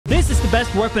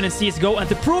best weapon in CSGO, and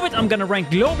to prove it, I'm gonna rank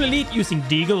global elite using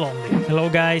deagle only. Hello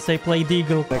guys, I play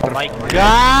deagle. Oh my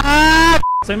god!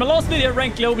 So in my last video, I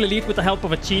ranked global elite with the help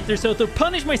of a cheater, so to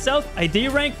punish myself, I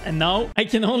deranked, and now I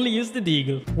can only use the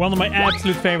deagle. One of my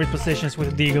absolute favorite positions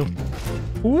with the deagle.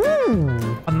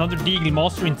 Ooh! Another deagle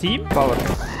master in team. Power.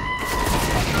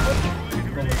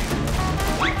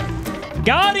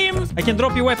 Got him! I can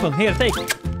drop your weapon. Here, take.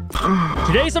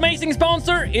 Today's amazing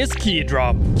sponsor is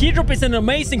Keydrop. Keydrop is an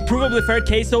amazing, provably fair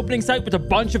case opening site with a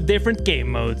bunch of different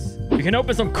game modes. You can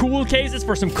open some cool cases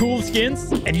for some cool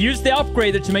skins and use the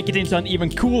upgrader to make it into an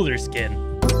even cooler skin.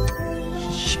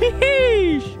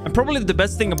 Sheesh! And probably the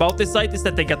best thing about this site is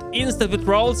that they got instant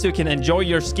withdrawals so you can enjoy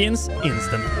your skins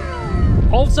instantly.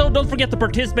 Also, don't forget to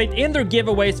participate in their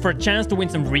giveaways for a chance to win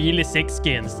some really sick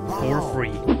skins for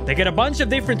free. They get a bunch of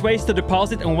different ways to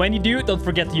deposit, and when you do, don't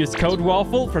forget to use code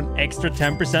Waffle for an extra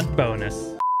 10%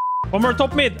 bonus. One more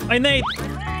top mid. I nade.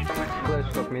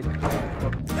 Flash top mid.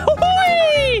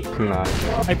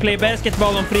 Nice. I play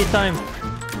basketball on free time.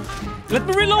 Let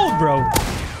me reload, bro.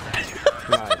 Nice.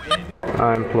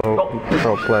 I'm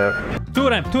pro player. Two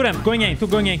ramp. Going in.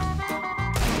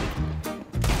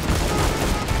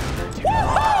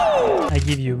 I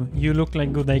give you. You look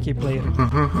like good AK player.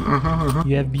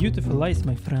 You have beautiful eyes,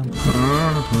 my friend.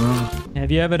 Have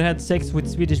you ever had sex with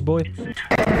Swedish boy?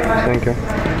 Thank you.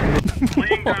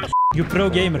 You pro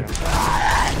gamer.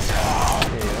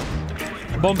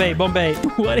 Bombay.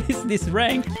 What is this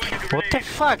rank? What the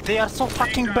fuck? They are so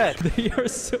fucking bad. They are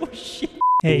so shit.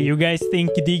 Hey, you guys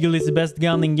think deagle is the best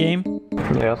gun in game?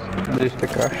 Yes, this is the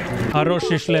cash.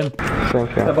 Хороший член.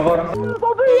 Thank you.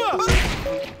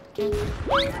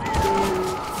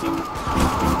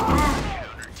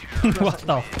 What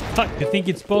the fuck? You think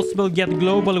it's possible to get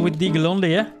global with deagle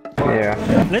only, yeah? Yeah.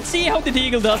 Let's see how the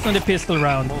deagle does on the pistol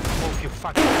round.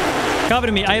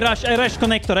 Cover me. I rush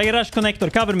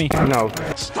connector. Cover me. No.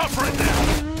 Stop right there.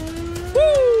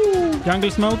 Woo! Jungle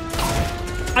smoke.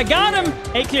 I got him!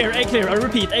 A clear. I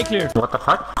repeat, A clear. What the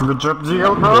fuck? Good job,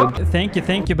 deagle, bro.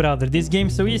 Thank you, brother. This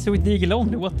game's so easy with deagle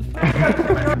only. What the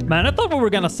fuck? Man, I thought we were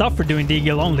gonna suffer doing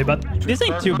deagle only, but this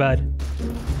ain't too bad.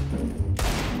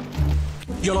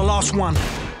 You're the last one.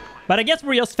 But I guess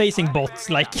we're just facing bots.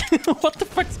 Like, what the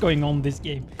fuck's going on in this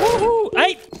game? Woohoo!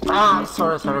 Hey!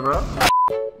 Sorry, bro.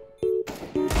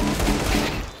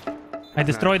 I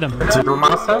destroyed them. Deagle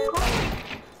master?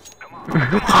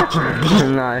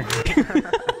 Nice.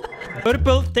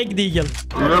 Purple, take deagle.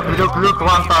 Look,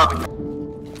 one tap.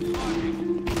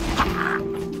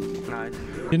 Nice.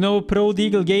 You know pro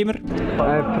deagle gamer?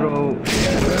 I'm pro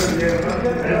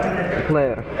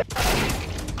player.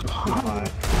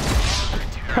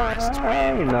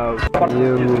 No.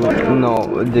 You no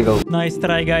deagle. Nice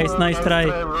try, guys. Nice try.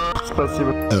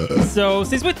 Спасибо. So,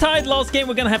 since we tied last game,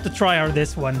 we're gonna have to try out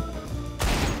this one.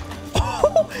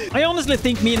 I honestly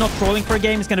think me not trolling for a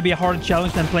game is gonna be a harder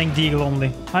challenge than playing deagle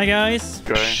only. Hi, guys.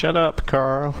 Shut up,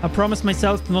 Carl. I promised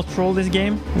myself to not troll this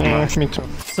game. Yeah, me too.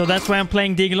 So that's why I'm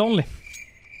playing deagle only.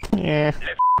 Yeah.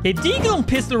 Okay, deagle on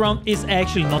pistol round is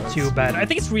actually not too bad. I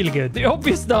think it's really good. The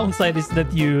obvious downside is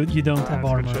that you don't have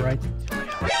armor, right?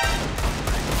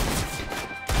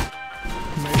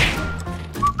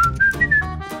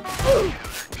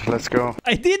 Let's go.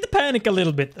 I did panic a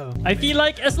little bit though. I feel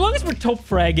like as long as we're top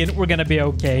fragging, we're gonna be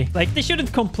okay. Like they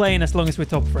shouldn't complain as long as we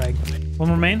top frag. One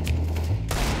more main.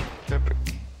 Yep.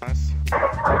 Nice.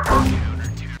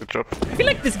 Good job. I feel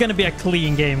like this is gonna be a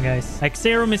clean game, guys. Like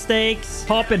zero mistakes,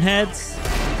 popping heads.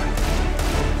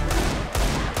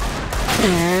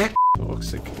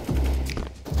 Toxic.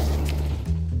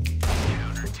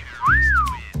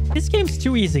 This game's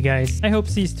too easy, guys. I hope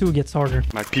CS2 gets harder.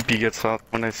 My PP gets hot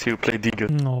when I see you play deagle.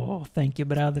 Oh, thank you,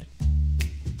 brother.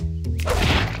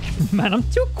 Man, I'm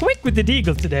too quick with the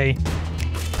deagle today.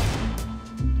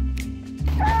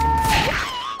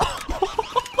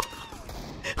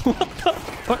 What the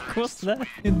fuck was that?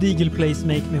 The deagle plays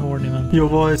make me horny, man. Your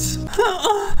voice.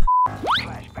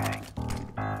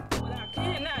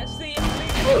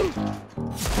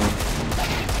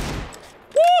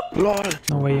 LOL.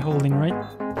 No way holding, right?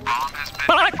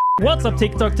 Fuck! What's up,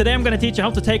 TikTok? Today I'm gonna teach you how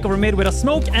to take over mid with a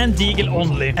smoke and deagle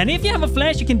only. And if you have a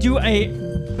flash, you can do a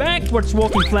backwards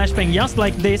walking flashbang just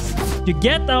like this. You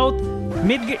get out,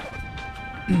 mid...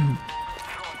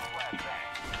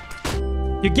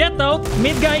 You get out,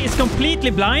 mid guy is completely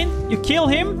blind. You kill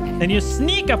him, then you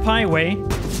sneak up highway.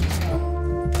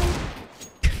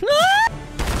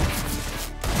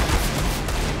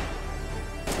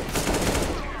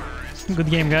 Good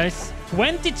game, guys.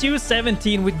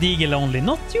 22-17 with deagle only.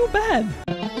 Not too bad.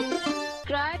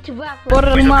 Try to waffle.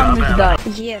 Horror mom is die.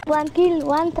 Yes. One kill,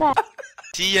 one try.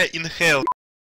 Tia in hell.